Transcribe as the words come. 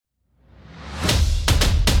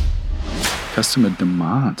Customer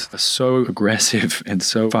demands are so aggressive and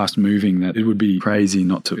so fast moving that it would be crazy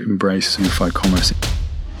not to embrace unified commerce.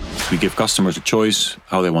 We give customers a choice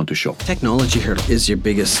how they want to shop. Technology here is your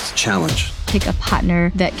biggest challenge. Pick a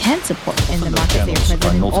partner that can support in the markets that you're present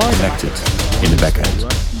are in not or connected in the back end.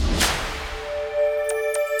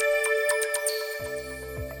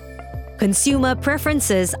 Consumer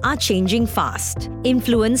preferences are changing fast,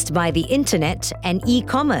 influenced by the internet and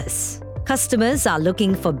e-commerce. Customers are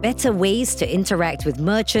looking for better ways to interact with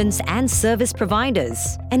merchants and service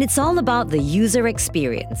providers, and it's all about the user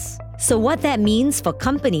experience. So what that means for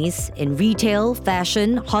companies in retail,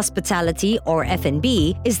 fashion, hospitality, or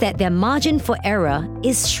F&B is that their margin for error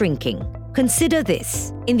is shrinking. Consider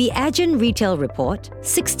this. In the Agent Retail Report,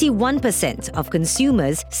 61% of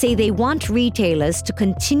consumers say they want retailers to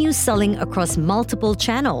continue selling across multiple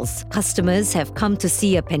channels. Customers have come to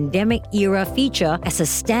see a pandemic-era feature as a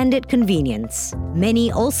standard convenience.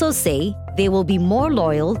 Many also say they will be more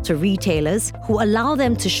loyal to retailers who allow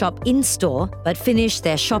them to shop in-store but finish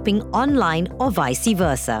their shopping online or vice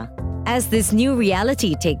versa. As this new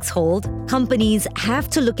reality takes hold, companies have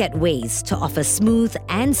to look at ways to offer smooth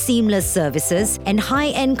and seamless services and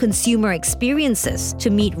high-end consumer experiences to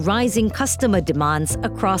meet rising customer demands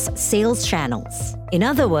across sales channels. In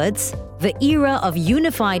other words, the era of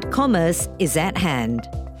unified commerce is at hand.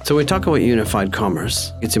 So when we talk about unified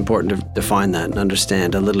commerce, it's important to define that and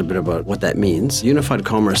understand a little bit about what that means. Unified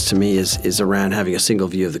commerce to me is around having a single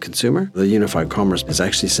view of the consumer. The unified commerce is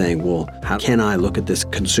actually saying, well, how can I look at this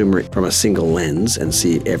consumer from a single lens and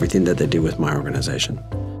see everything that they do with my organization?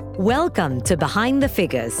 Welcome to Behind the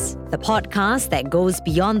Figures, the podcast that goes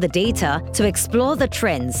beyond the data to explore the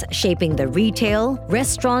trends shaping the retail,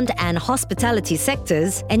 restaurant, and hospitality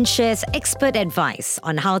sectors and shares expert advice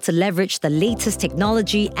on how to leverage the latest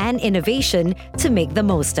technology and innovation to make the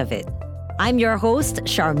most of it. I'm your host,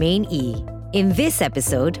 Charmaine E. In this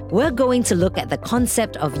episode, we're going to look at the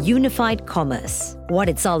concept of unified commerce, what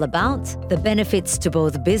it's all about, the benefits to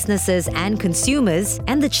both businesses and consumers,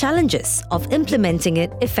 and the challenges of implementing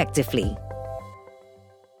it effectively.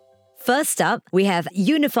 First up, we have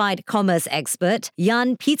unified commerce expert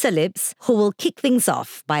Jan Pieterlips, who will kick things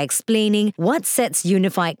off by explaining what sets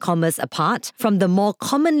unified commerce apart from the more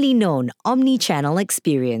commonly known omnichannel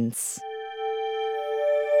experience.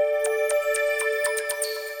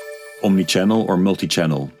 Omnichannel or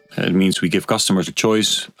multi-channel. It means we give customers a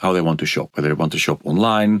choice how they want to shop, whether they want to shop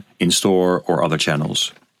online, in-store, or other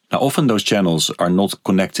channels. Now, often those channels are not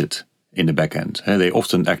connected in the back end. They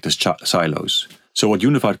often act as silos. So what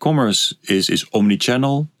unified commerce is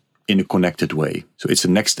omnichannel in a connected way. So it's the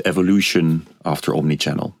next evolution after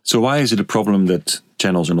omnichannel. So why is it a problem that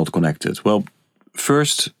channels are not connected? Well,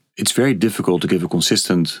 first, it's very difficult to give a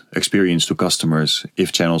consistent experience to customers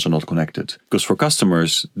if channels are not connected. Because for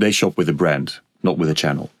customers, they shop with a brand, not with a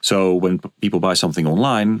channel. So when people buy something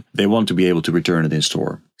online, they want to be able to return it in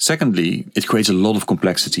store. Secondly, it creates a lot of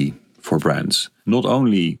complexity for brands. Not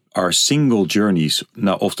only are single journeys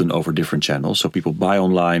now often over different channels, so people buy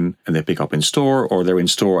online and they pick up in store, or they're in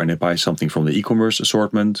store and they buy something from the e-commerce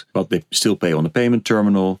assortment, but they still pay on the payment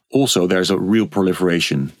terminal. Also, there's a real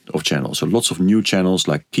proliferation of channels. So lots of new channels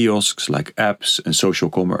like kiosks, like apps and social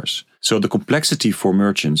commerce. So the complexity for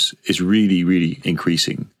merchants is really, really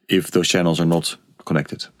increasing if those channels are not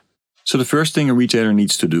connected. So the first thing a retailer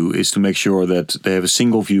needs to do is to make sure that they have a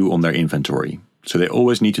single view on their inventory. So they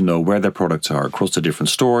always need to know where their products are across the different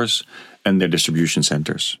stores and their distribution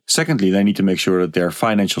centers. Secondly, they need to make sure that their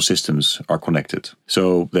financial systems are connected.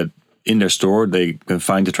 So that in their store, they can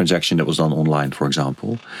find the transaction that was done online, for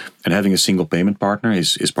example. And having a single payment partner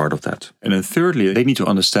is part of that. And then thirdly, they need to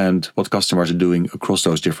understand what customers are doing across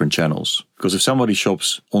those different channels. Because if somebody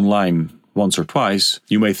shops online once or twice,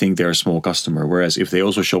 you may think they're a small customer. Whereas if they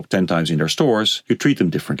also shop 10 times in their stores, you treat them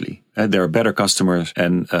differently. They're better customers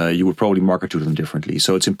and you would probably market to them differently.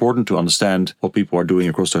 So it's important to understand what people are doing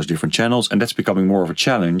across those different channels. And that's becoming more of a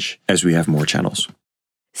challenge as we have more channels.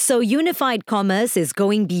 So unified commerce is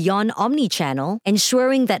going beyond omnichannel,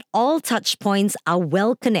 ensuring that all touch points are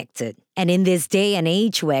well connected. And in this day and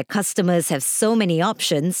age where customers have so many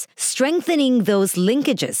options, strengthening those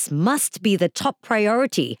linkages must be the top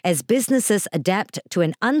priority as businesses adapt to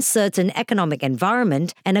an uncertain economic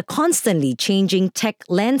environment and a constantly changing tech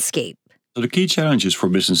landscape. So the key challenges for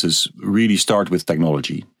businesses really start with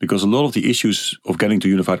technology, because a lot of the issues of getting to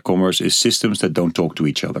unified commerce is systems that don't talk to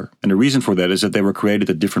each other. And the reason for that is that they were created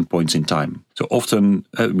at different points in time. So often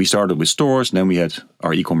we started with stores, and then we had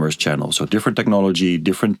our e-commerce channel. So different technology,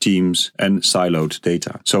 different teams, and siloed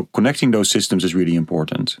data. So connecting those systems is really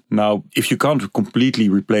important. Now, if you can't completely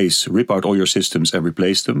rip out all your systems and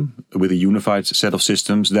replace them with a unified set of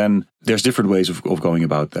systems, then there's different ways of going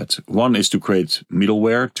about that. One is to create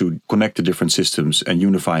middleware to connect the different systems and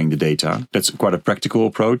unifying the data. That's quite a practical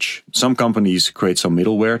approach. Some companies create some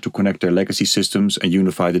middleware to connect their legacy systems and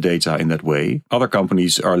unify the data in that way. Other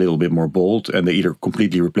companies are a little bit more bold, and they either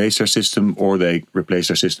completely replace their system or they replace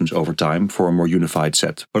their systems over time for a more unified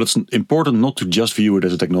set. But it's important not to just view it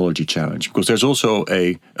as a technology challenge, because there's also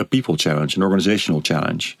a people challenge, an organizational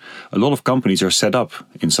challenge. A lot of companies are set up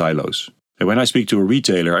in silos. And when I speak to a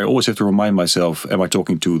retailer, I always have to remind myself, am I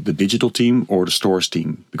talking to the digital team or the stores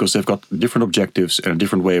team? Because they've got different objectives and a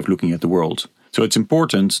different way of looking at the world. So it's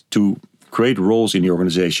important to create roles in the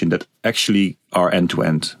organization that actually are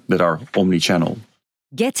end-to-end, that are omnichannel.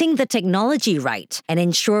 Getting the technology right and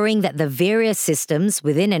ensuring that the various systems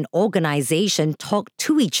within an organization talk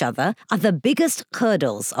to each other are the biggest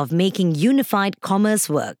hurdles of making unified commerce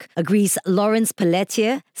work, agrees Lawrence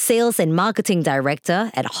Pelletier, Sales and Marketing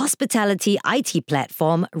Director at hospitality IT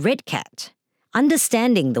platform Red Cat.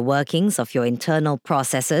 Understanding the workings of your internal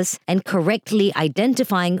processes and correctly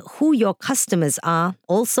identifying who your customers are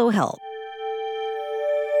also help.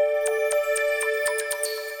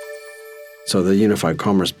 So the unified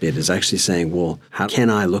commerce bit is actually saying, well, how can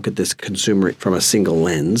I look at this consumer from a single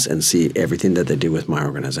lens and see everything that they do with my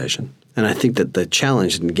organization? And I think that the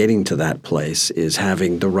challenge in getting to that place is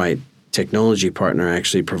having the right technology partner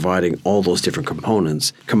actually providing all those different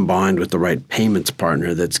components combined with the right payments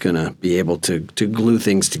partner that's going to be able to glue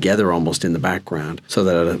things together almost in the background so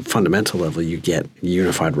that at a fundamental level you get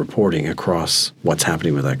unified reporting across what's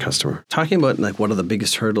happening with that customer. Talking about like what are the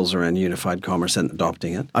biggest hurdles around unified commerce and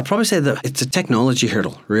adopting it, I'd probably say that it's a technology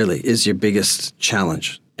hurdle really is your biggest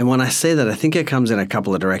challenge. And when I say that, I think it comes in a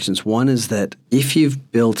couple of directions. One is that if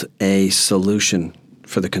you've built a solution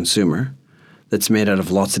for the consumer that's made out of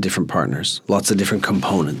lots of different partners, lots of different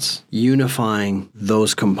components, unifying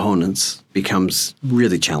those components becomes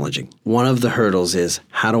really challenging. One of the hurdles is,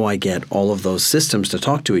 how do I get all of those systems to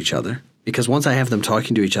talk to each other? Because once I have them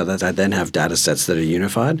talking to each other, I then have data sets that are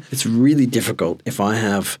unified. It's really difficult if I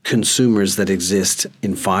have consumers that exist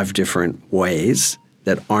in 5 different ways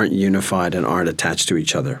that aren't unified and aren't attached to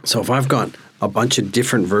each other. So if I've got a bunch of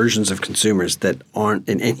different versions of consumers that aren't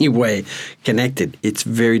in any way connected, it's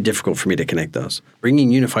very difficult for me to connect those.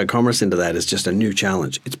 Bringing unified commerce into that is just a new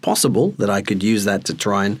challenge. It's possible that I could use that to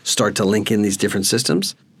try and start to link in these different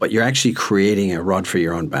systems, but you're actually creating a rod for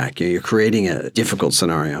your own back. You're creating a difficult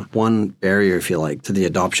scenario. One barrier, if you like, to the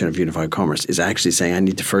adoption of unified commerce is actually saying I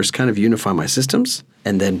need to first kind of unify my systems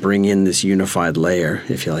and then bring in this unified layer,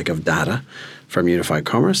 if you like, of data from unified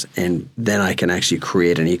commerce, and then I can actually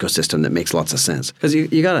create an ecosystem that makes lots of sense. Because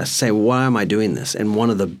you got to say, why am I doing this? And one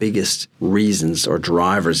of the biggest reasons or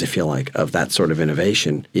drivers, if you like, of that sort of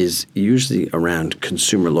innovation is usually around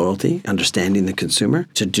consumer loyalty, understanding the consumer.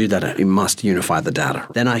 To do that, you must unify the data.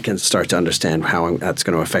 Then I can start to understand how that's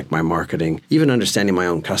going to affect my marketing, even understanding my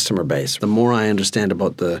own customer base. The more I understand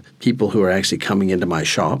about the people who are actually coming into my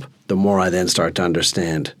shop, the more I then start to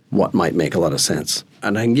understand what might make a lot of sense.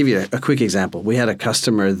 And I can give you a quick example. We had a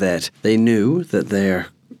customer that they knew that their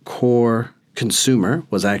core consumer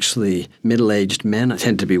was actually middle-aged men,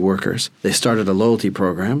 tend to be workers. They started a loyalty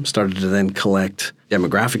program, started to then collect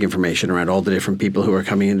demographic information around all the different people who were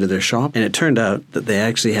coming into their shop. And it turned out that they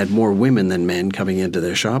actually had more women than men coming into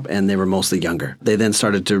their shop, and they were mostly younger. They then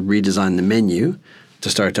started to redesign the menu to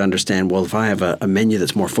start to understand, well, if I have a menu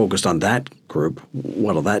that's more focused on that group,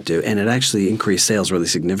 what'll that do? And it actually increased sales really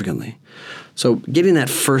significantly. So getting that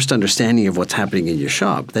first understanding of what's happening in your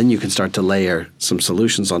shop, then you can start to layer some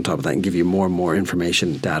solutions on top of that and give you more and more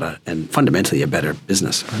information, data, and fundamentally a better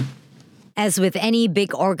business. Right? As with any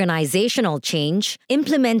big organizational change,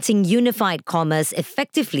 implementing unified commerce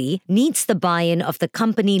effectively needs the buy-in of the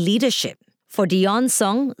company leadership. For Dion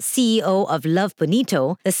Song, CEO of Love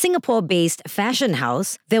Bonito, the Singapore-based fashion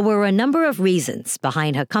house, there were a number of reasons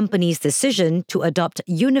behind her company's decision to adopt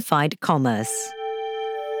unified commerce.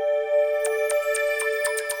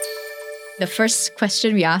 The first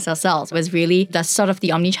question we asked ourselves was really, does sort of the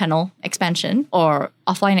omnichannel expansion or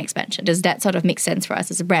offline expansion, does that sort of make sense for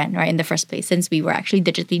us as a brand, right, in the first place, since we were actually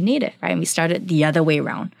digitally native, right, and we started the other way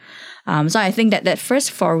around. So I think that first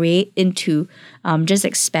foray into just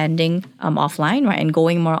expanding offline, right, and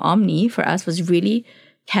going more omni for us was really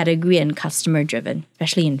category and customer driven,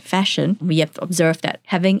 especially in fashion. We have observed that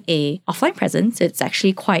having a offline presence, it's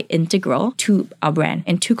actually quite integral to our brand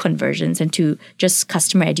and to conversions and to just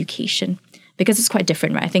customer education. because it's quite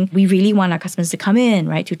different, right? I think we really want our customers to come in,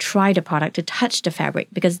 right, to try the product, to touch the fabric,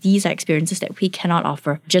 because these are experiences that we cannot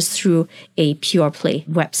offer just through a pure play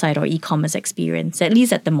website or e-commerce experience, at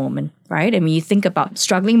least at the moment, right? And when you think about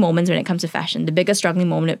struggling moments when it comes to fashion, the biggest struggling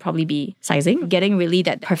moment would probably be sizing, getting really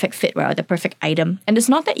that perfect fit, right, or the perfect item. And it's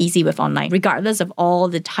not that easy with online, regardless of all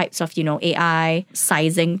the types of, AI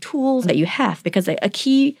sizing tools that you have, because a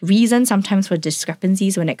key reason sometimes for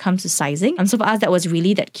discrepancies when it comes to sizing. So for us, that was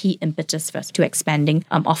really that key impetus for us to expanding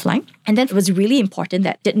offline. And then it was really important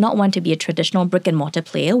that did not want to be a traditional brick and mortar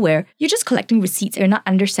player where you're just collecting receipts, you're not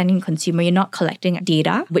understanding the consumer, you're not collecting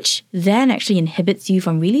data, which then actually inhibits you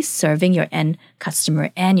from really serving your end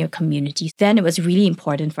customer and your community. Then it was really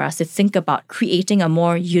important for us to think about creating a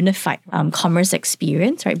more unified commerce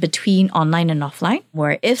experience, right, between online and offline,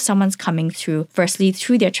 where if someone's coming through, firstly,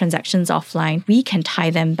 through their transactions offline, we can tie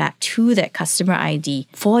them back to that customer ID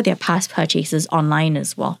for their past purchases online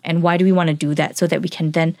as well. And why do we want to do that? So that we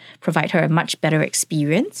can then provide her a much better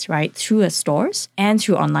experience, right, through her stores and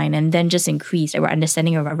through online, and then just increase our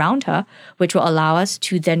understanding around her, which will allow us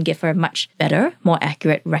to then give her much better, more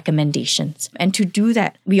accurate recommendations. And to do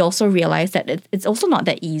that, we also realized that it's also not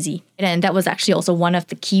that easy. And that was actually also one of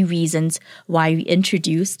the key reasons why we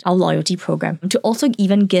introduced our loyalty program, to also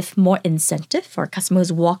even give more incentive for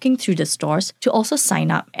customers walking through the stores to also sign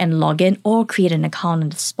up and log in or create an account on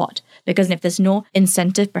the spot. Because if there's no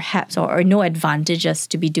incentive perhaps or no advantages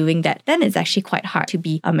to be doing that, then it's actually quite hard to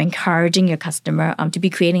be encouraging your customer to be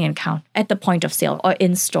creating an account at the point of sale or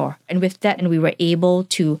in store. And with that, we were able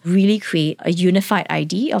to really create a unified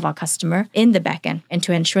ID of our customer in the backend, and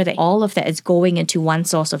to ensure that all of that is going into one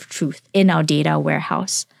source of truth in our data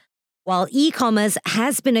warehouse. While e-commerce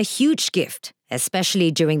has been a huge gift,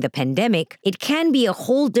 especially during the pandemic, it can be a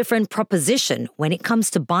whole different proposition when it comes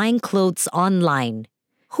to buying clothes online.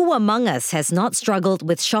 Who among us has not struggled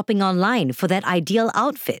with shopping online for that ideal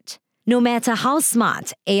outfit? No matter how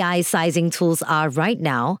smart AI sizing tools are right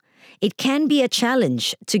now, it can be a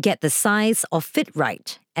challenge to get the size or fit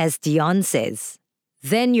right, as Dion says.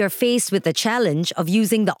 Then you're faced with the challenge of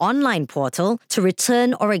using the online portal to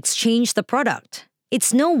return or exchange the product.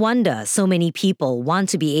 It's no wonder so many people want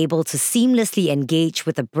to be able to seamlessly engage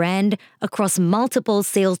with a brand across multiple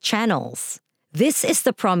sales channels. This is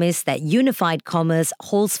the promise that unified commerce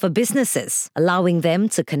holds for businesses, allowing them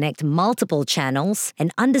to connect multiple channels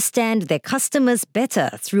and understand their customers better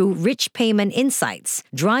through rich payment insights,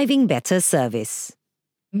 driving better service.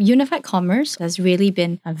 Unified commerce has really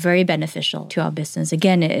been very beneficial to our business.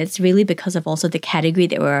 Again, it's really because of also the category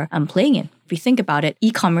that we're playing in. If we think about it,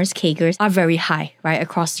 e-commerce CAGRs are very high, right,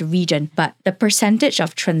 across the region. But the percentage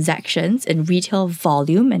of transactions in retail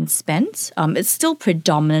volume and spends is still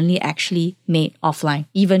predominantly actually made offline,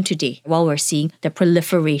 even today, while we're seeing the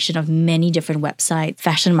proliferation of many different websites,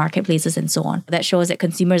 fashion marketplaces, and so on. That shows that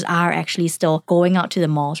consumers are actually still going out to the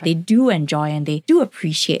malls. They do enjoy and they do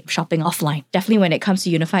appreciate shopping offline. Definitely when it comes to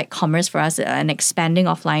unified commerce for us and expanding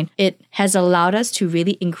offline, it has allowed us to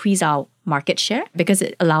really increase our market share because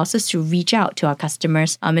it allows us to reach out to our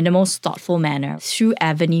customers in the most thoughtful manner through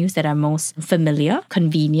avenues that are most familiar,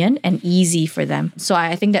 convenient, and easy for them. So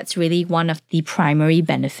I think that's really one of the primary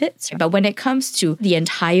benefits. But when it comes to the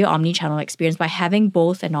entire omnichannel experience, by having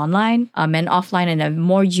both an online and offline and a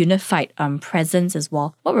more unified presence as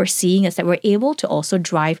well, what we're seeing is that we're able to also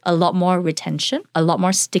drive a lot more retention, a lot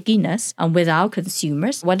more stickiness with our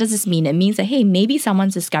consumers. What does this mean? It means that, hey, maybe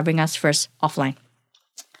someone's discovering us first offline.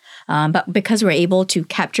 But because we're able to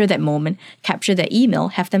capture that moment, capture their email,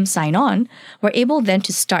 have them sign on, we're able then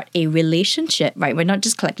to start a relationship, right? We're not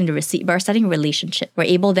just collecting the receipt, but we're starting a relationship. We're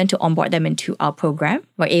able then to onboard them into our program.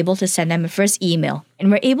 We're able to send them a first email. And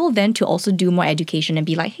we're able then to also do more education and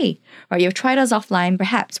be like, hey, right, you've tried us offline,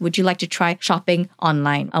 perhaps would you like to try shopping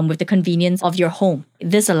online with the convenience of your home?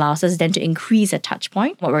 This allows us then to increase a touch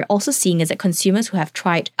point. What we're also seeing is that consumers who have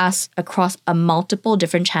tried us across multiple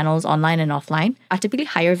different channels, online and offline, are typically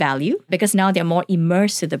higher value because now they're more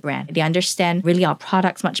immersed to the brand. They understand really our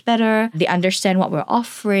products much better. They understand what we're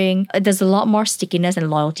offering. There's a lot more stickiness and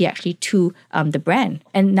loyalty actually to the brand.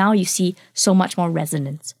 And now you see so much more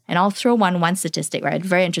resonance. And I'll throw one statistic, right? A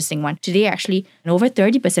very interesting one. Today, actually, over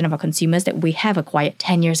 30% of our consumers that we have acquired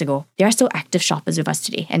 10 years ago, they're still active shoppers with us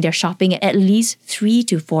today. And they're shopping at least 3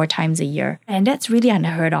 to 4 times a year. And that's really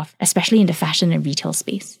unheard of, especially in the fashion and retail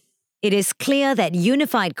space. It is clear that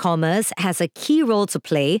unified commerce has a key role to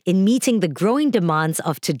play in meeting the growing demands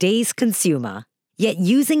of today's consumer. Yet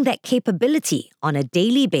using that capability on a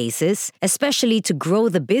daily basis, especially to grow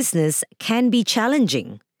the business, can be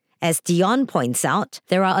challenging. As Dion points out,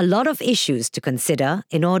 there are a lot of issues to consider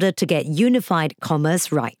in order to get unified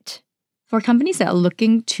commerce right. For companies that are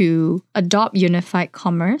looking to adopt unified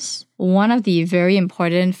commerce, one of the very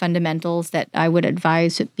important fundamentals that I would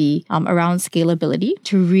advise would be around scalability,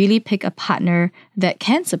 to really pick a partner that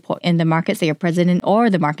can support in the markets that you're present in or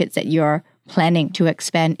the markets that you're planning to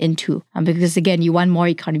expand into. Because again, you want more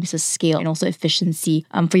economies of scale and also efficiency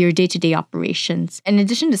for your day-to-day operations. In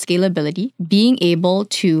addition to scalability, being able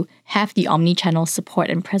to have the omnichannel support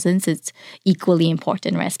and presence is equally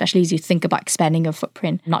important, right? Especially as you think about expanding your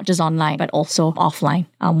footprint, not just online, but also offline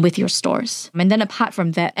with your stores. And then apart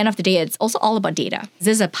from that, end of the day, it's also all about data. This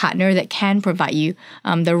is a partner that can provide you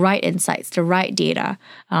the right insights, the right data,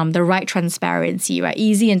 the right transparency, right?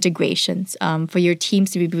 Easy integrations for your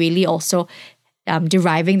teams to be really also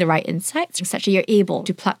deriving the right insights such that you're able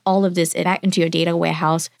to plug all of this back into your data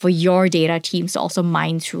warehouse for your data teams to also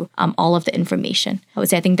mine through all of the information. I would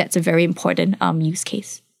say I think that's a very important use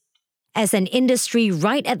case. As an industry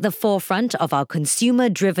right at the forefront of our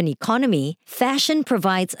consumer-driven economy, fashion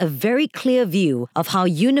provides a very clear view of how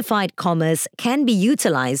unified commerce can be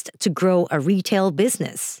utilized to grow a retail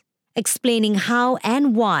business. Explaining how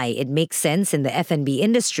and why it makes sense in the F&B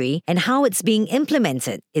industry and how it's being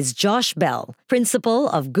implemented is Josh Bell, principal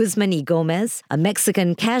of Guzman y Gomez, a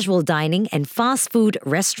Mexican casual dining and fast food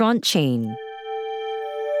restaurant chain.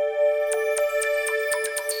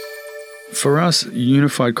 For us,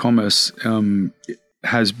 unified commerce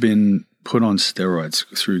has been put on steroids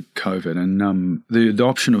through COVID. And the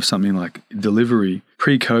adoption of something like delivery,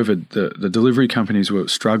 pre-COVID, the delivery companies were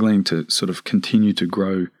struggling to sort of continue to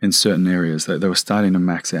grow in certain areas. They were starting to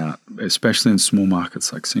max out, especially in small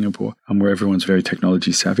markets like Singapore, where everyone's very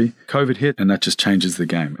technology savvy. COVID hit, and that just changes the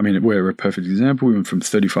game. I mean, we're a perfect example. We went from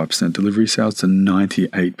 35% delivery sales to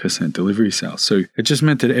 98% delivery sales. So it just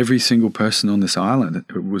meant that every single person on this island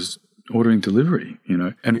was ordering delivery,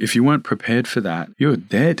 and if you weren't prepared for that, you were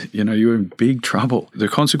dead, you were in big trouble. The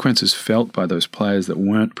consequences felt by those players that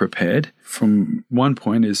weren't prepared from one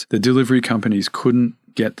point is the delivery companies couldn't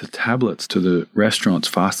get the tablets to the restaurants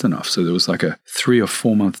fast enough. So there was like a 3 or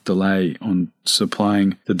 4 month delay on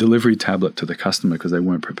supplying the delivery tablet to the customer because they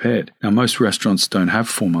weren't prepared. Now, most restaurants don't have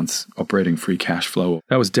 4 months operating free cash flow.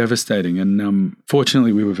 That was devastating. And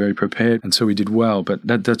fortunately, we were very prepared. And so we did well. But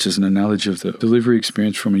that's just an analogy of the delivery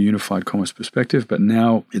experience from a unified commerce perspective. But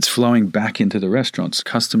now it's flowing back into the restaurants.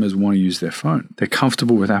 Customers want to use their phone. They're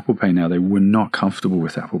comfortable with Apple Pay now. They were not comfortable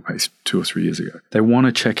with Apple Pay 2 or 3 years ago. They want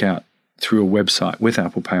to check out through a website with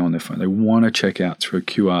Apple Pay on their phone. They want to check out through a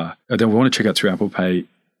QR. They want to check out through Apple Pay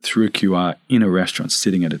through a QR in a restaurant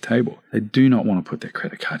sitting at a table. They do not want to put their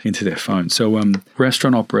credit card into their phone. So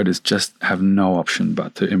restaurant operators just have no option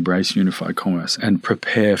but to embrace unified commerce and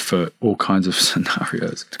prepare for all kinds of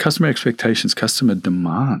scenarios. Customer expectations, customer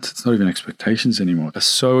demands, it's not even expectations anymore, are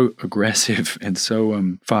so aggressive and so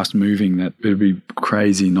fast moving that it would be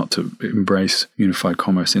crazy not to embrace unified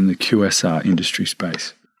commerce in the QSR industry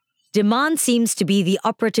space. Demand seems to be the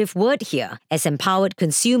operative word here, as empowered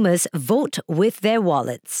consumers vote with their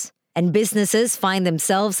wallets. And businesses find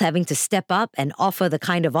themselves having to step up and offer the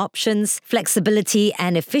kind of options, flexibility,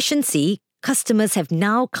 and efficiency customers have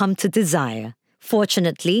now come to desire.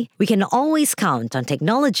 Fortunately, we can always count on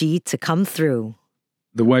technology to come through.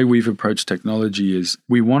 The way we've approached technology is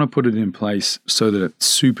we want to put it in place so that it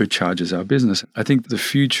supercharges our business. I think the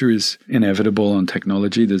future is inevitable on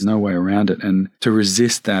technology. There's no way around it. And to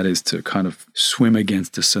resist that is to kind of swim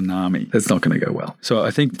against a tsunami. That's not going to go well. So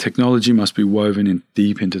I think technology must be woven in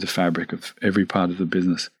deep into the fabric of every part of the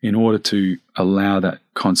business in order to allow that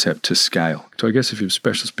concept to scale. So I guess if you're a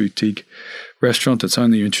specialist boutique restaurant that's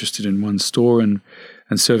only interested in one store and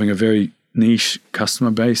serving a very niche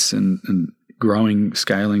customer base and growing,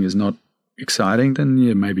 scaling is not exciting, then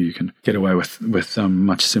yeah, maybe you can get away with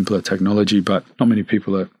much simpler technology, but not many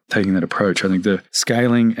people are taking that approach. I think the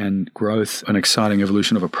scaling and growth, an exciting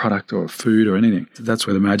evolution of a product or food or anything, that's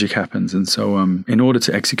where the magic happens. And so in order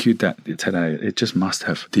to execute that today, it just must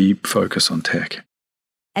have deep focus on tech.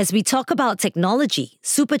 As we talk about technology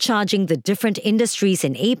supercharging the different industries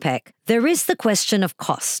in APAC, there is the question of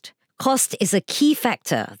cost. Cost is a key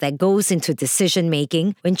factor that goes into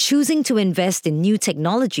decision-making when choosing to invest in new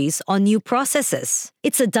technologies or new processes.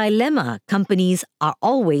 It's a dilemma companies are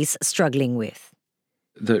always struggling with.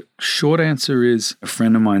 The short answer is, a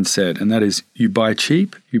friend of mine said, and that is, you buy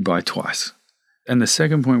cheap, you buy twice. And the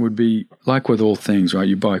second point would be, like with all things, right?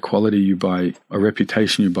 You buy quality, you buy a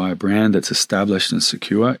reputation, you buy a brand that's established and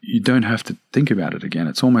secure. You don't have to think about it again.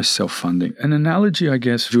 It's almost self-funding. An analogy, I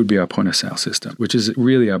guess, would be our point of sale system, which is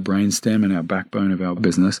really our brainstem and our backbone of our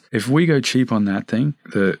business. If we go cheap on that thing,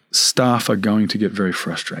 the staff are going to get very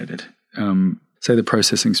frustrated. say the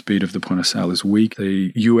processing speed of the point of sale is weak,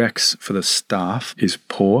 the UX for the staff is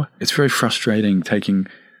poor. It's very frustrating taking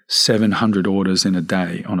 700 orders in a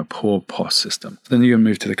day on a poor POS system. Then you're going to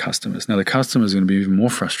move to the customers. Now the customers are going to be even more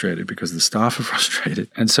frustrated because the staff are frustrated.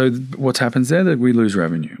 And so what happens there, that we lose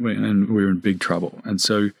revenue and we're in big trouble. And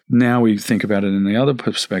so now we think about it in the other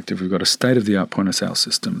perspective. We've got a state-of-the-art point of sale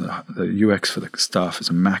system. The UX for the staff is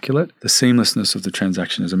immaculate. The seamlessness of the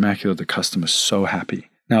transaction is immaculate. The customer's so happy.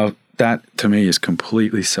 Now that to me is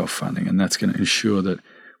completely self-funding, and that's going to ensure that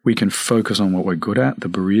we can focus on what we're good at, the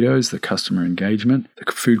burritos, the customer engagement,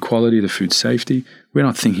 the food quality, the food safety. We're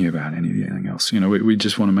not thinking about anything else. We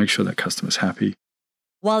just want to make sure that customer's happy.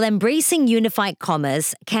 While embracing unified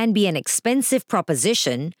commerce can be an expensive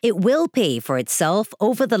proposition, it will pay for itself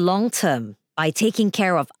over the long term by taking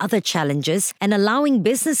care of other challenges and allowing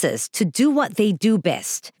businesses to do what they do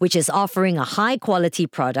best, which is offering a high-quality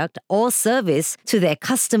product or service to their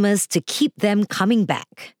customers to keep them coming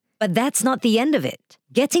back. But that's not the end of it.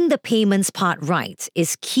 Getting the payments part right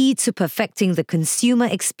is key to perfecting the consumer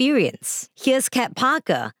experience. Here's Kat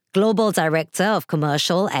Parker, Global Director of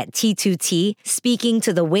Commercial at T2T, speaking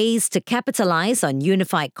to the ways to capitalize on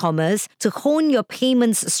unified commerce to hone your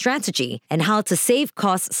payments strategy and how to save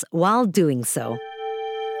costs while doing so.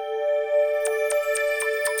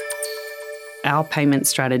 Our payment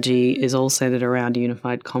strategy is all centered around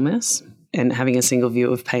unified commerce and having a single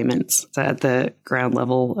view of payments. So at the ground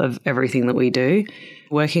level of everything that we do,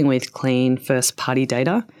 working with clean first-party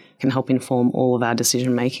data can help inform all of our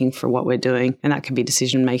decision-making for what we're doing. And that could be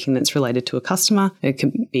decision-making that's related to a customer. It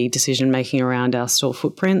could be decision-making around our store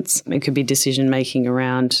footprints. It could be decision-making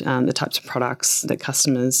around the types of products that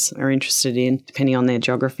customers are interested in, depending on their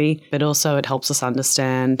geography. But also it helps us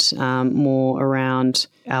understand more around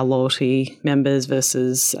our loyalty members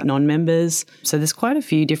versus non-members. So there's quite a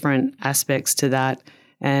few different aspects to that.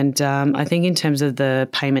 And I think in terms of the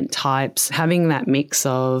payment types, having that mix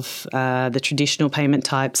of the traditional payment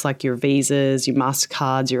types like your Visas, your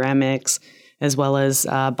MasterCards, your Amex, as well as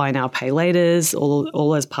buy now, pay laters,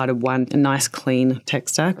 all as part of a nice clean tech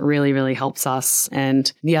stack really, really helps us.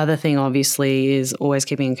 And the other thing obviously is always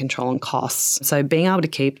keeping in control on costs. So being able to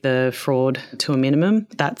keep the fraud to a minimum,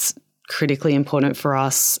 that's critically important for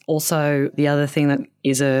us. Also, the other thing that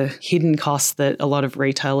is a hidden cost that a lot of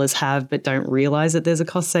retailers have but don't realize that there's a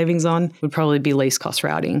cost savings on would probably be least cost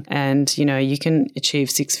routing. And, you can achieve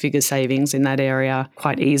 6-figure savings in that area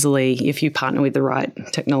quite easily if you partner with the right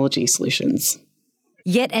technology solutions.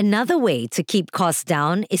 Yet another way to keep costs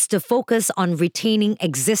down is to focus on retaining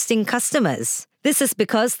existing customers. This is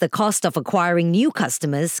because the cost of acquiring new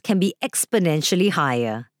customers can be exponentially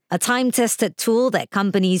higher. A time-tested tool that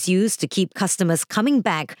companies use to keep customers coming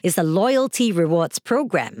back is the Loyalty Rewards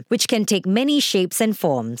program, which can take many shapes and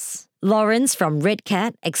forms. Lawrence from Red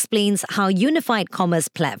Cat explains how unified commerce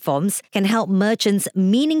platforms can help merchants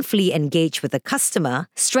meaningfully engage with the customer,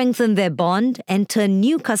 strengthen their bond, and turn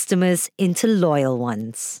new customers into loyal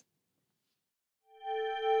ones.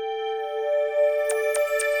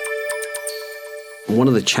 One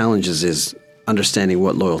of the challenges is understanding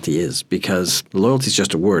what loyalty is, because loyalty is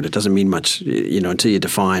just a word. It doesn't mean much, until you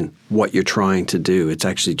define what you're trying to do. It's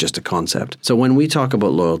actually just a concept. So when we talk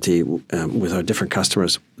about loyalty with our different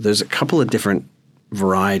customers, there's a couple of different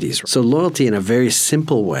varieties. So loyalty in a very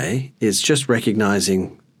simple way is just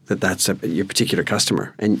recognizing that that's your particular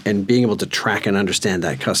customer and being able to track and understand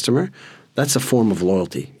that customer. That's a form of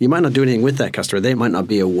loyalty. You might not do anything with that customer. They might not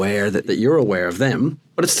be aware that you're aware of them,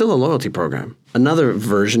 but it's still a loyalty program. Another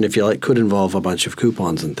version, if you like, could involve a bunch of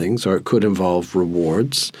coupons and things, or it could involve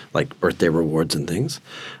rewards, like birthday rewards and things.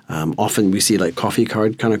 Often we see like coffee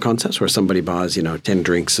card kind of concepts where somebody buys, 10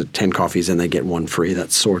 drinks, 10 coffees, and they get one free,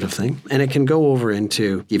 that sort of thing. And it can go over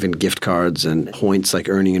into even gift cards and points like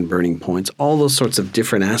earning and burning points. All those sorts of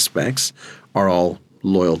different aspects are all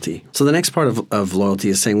loyalty. So the next part of loyalty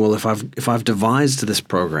is saying, well, if I've devised this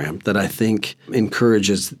program that I think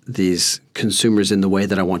encourages these consumers in the way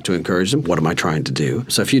that I want to encourage them, what am I trying to do?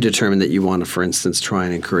 So if you determine that you want to, for instance, try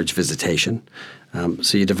and encourage visitation,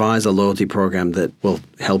 so you devise a loyalty program that will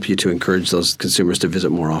help you to encourage those consumers to visit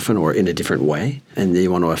more often or in a different way, and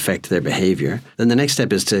you want to affect their behavior. Then the next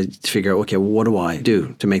step is to figure out, okay, well, what do I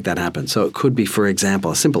do to make that happen? So it could be, for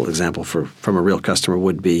example, a simple example from a real customer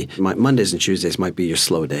would be Mondays and Tuesdays might be your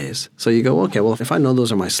slow days. So you go, okay, well, if I know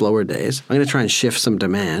those are my slower days, I'm going to try and shift some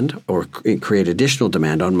demand or create additional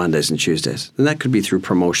demand on Mondays and Tuesdays. And that could be through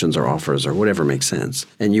promotions or offers or whatever makes sense.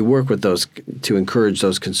 And you work with those to encourage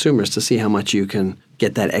those consumers to see how much you can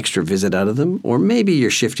get that extra visit out of them. Or maybe you're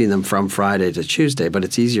shifting them from Friday to Tuesday, but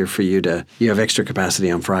it's easier for you have extra capacity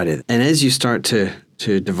on Friday. And as you start to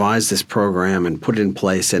devise this program and put it in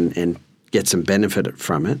place and get some benefit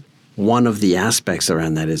from it. One of the aspects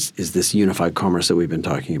around that is this unified commerce that we've been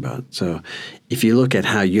talking about. So if you look at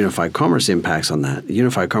how unified commerce impacts on that,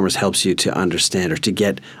 unified commerce helps you to understand or to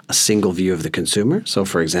get a single view of the consumer. So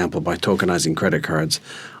for example, by tokenizing credit cards,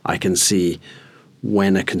 I can see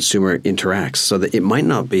when a consumer interacts. So that it might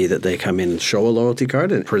not be that they come in and show a loyalty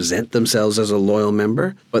card and present themselves as a loyal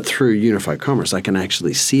member, but through unified commerce, I can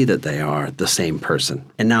actually see that they are the same person.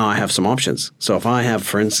 And now I have some options. So if I have,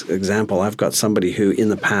 for example, I've got somebody who in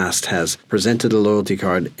the past has presented a loyalty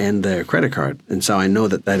card and their credit card, and so I know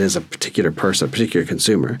that that is a particular person, a particular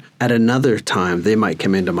consumer. At another time, they might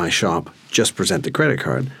come into my shop, just present the credit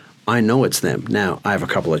card. I know it's them. Now, I have a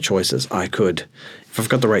couple of choices. I could, if I've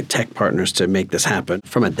got the right tech partners to make this happen,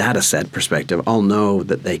 from a data set perspective, I'll know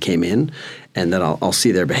that they came in and that I'll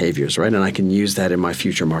see their behaviors, right? And I can use that in my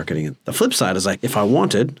future marketing. The flip side is like, if I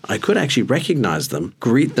wanted, I could actually recognize them,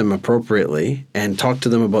 greet them appropriately, and talk to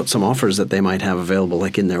them about some offers that they might have available,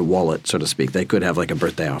 like in their wallet, so to speak. They could have like a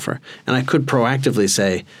birthday offer. And I could proactively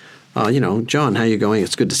say, John, how you going?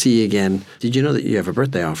 It's good to see you again. Did you know that you have a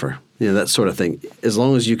birthday offer? That sort of thing. As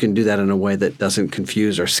long as you can do that in a way that doesn't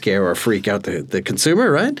confuse or scare or freak out the consumer,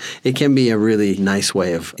 right? It can be a really nice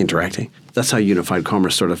way of interacting. That's how unified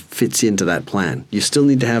commerce sort of fits into that plan. You still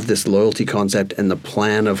need to have this loyalty concept and the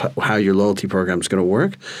plan of how your loyalty program is going to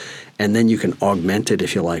work. And then you can augment it,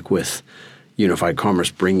 if you like, with unified commerce,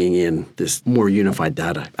 bringing in this more unified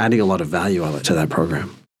data, adding a lot of value to that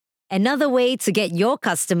program. Another way to get your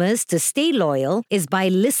customers to stay loyal is by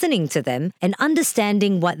listening to them and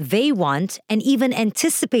understanding what they want and even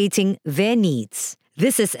anticipating their needs.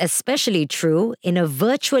 This is especially true in a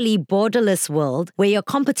virtually borderless world where your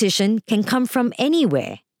competition can come from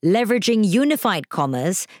anywhere. Leveraging unified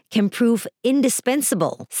commerce can prove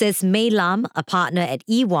indispensable, says Mei Lam, a partner at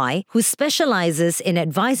EY, who specializes in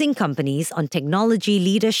advising companies on technology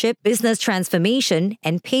leadership, business transformation,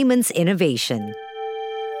 and payments innovation.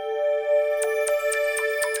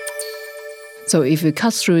 So if you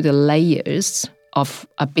cut through the layers of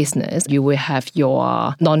a business, you will have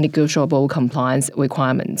your non-negotiable compliance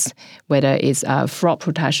requirements, whether it's fraud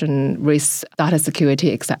protection, risk, data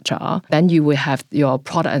security, etc. Then you will have your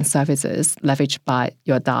product and services leveraged by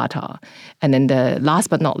your data. And then the last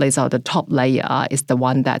but not least, or the top layer, is the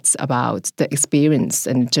one that's about the experience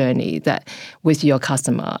and journey that with your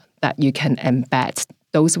customer that you can embed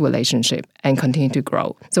those relationships and continue to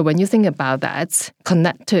grow. So when you think about that,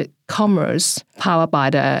 connected commerce powered by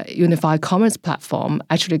the unified commerce platform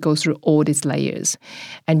actually goes through all these layers.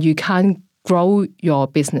 And you can't grow your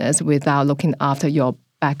business without looking after your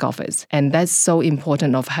back office. And that's so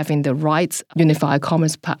important of having the right unified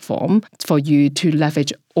commerce platform for you to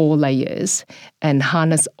leverage all layers and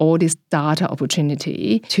harness all this data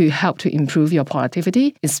opportunity to help to improve your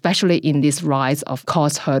productivity, especially in this rise of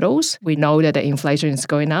cost hurdles. We know that the inflation is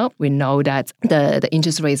going up. We know that the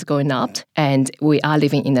interest rate is going up, and we are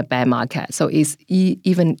living in a bear market. So it's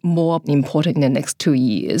even more important in the next 2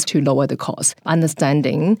 years to lower the cost,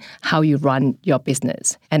 understanding how you run your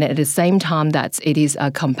business. And at the same time that it is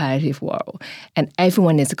a competitive world and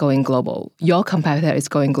everyone is going global. Your competitor is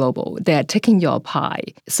going global. They're taking your pie.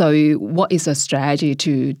 So what is a strategy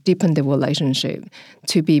to deepen the relationship,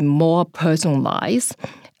 to be more personalized,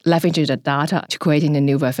 leveraging the data to creating a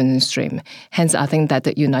new revenue stream? Hence, I think that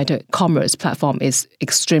the United Commerce platform is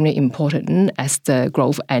extremely important as the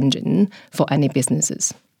growth engine for any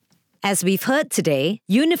businesses. As we've heard today,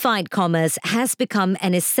 unified commerce has become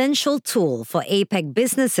an essential tool for APAC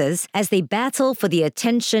businesses as they battle for the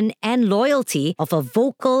attention and loyalty of a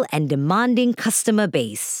vocal and demanding customer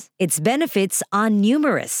base. Its benefits are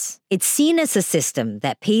numerous. It's seen as a system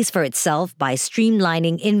that pays for itself by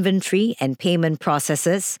streamlining inventory and payment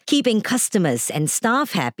processes, keeping customers and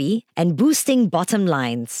staff happy, and boosting bottom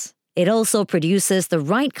lines. It also produces the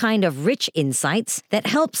right kind of rich insights that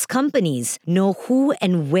helps companies know who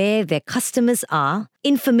and where their customers are,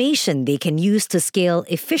 information they can use to scale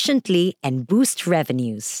efficiently and boost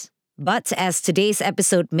revenues. But as today's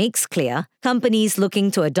episode makes clear, companies looking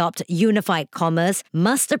to adopt unified commerce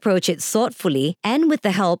must approach it thoughtfully and with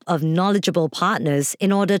the help of knowledgeable partners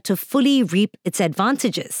in order to fully reap its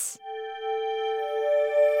advantages.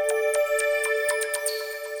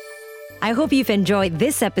 I hope you've enjoyed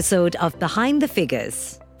this episode of Behind the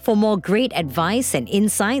Figures. For more great advice and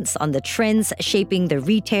insights on the trends shaping the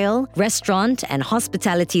retail, restaurant, and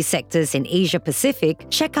hospitality sectors in Asia Pacific,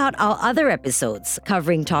 check out our other episodes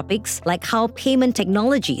covering topics like how payment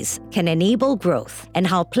technologies can enable growth and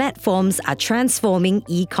how platforms are transforming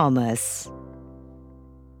e-commerce.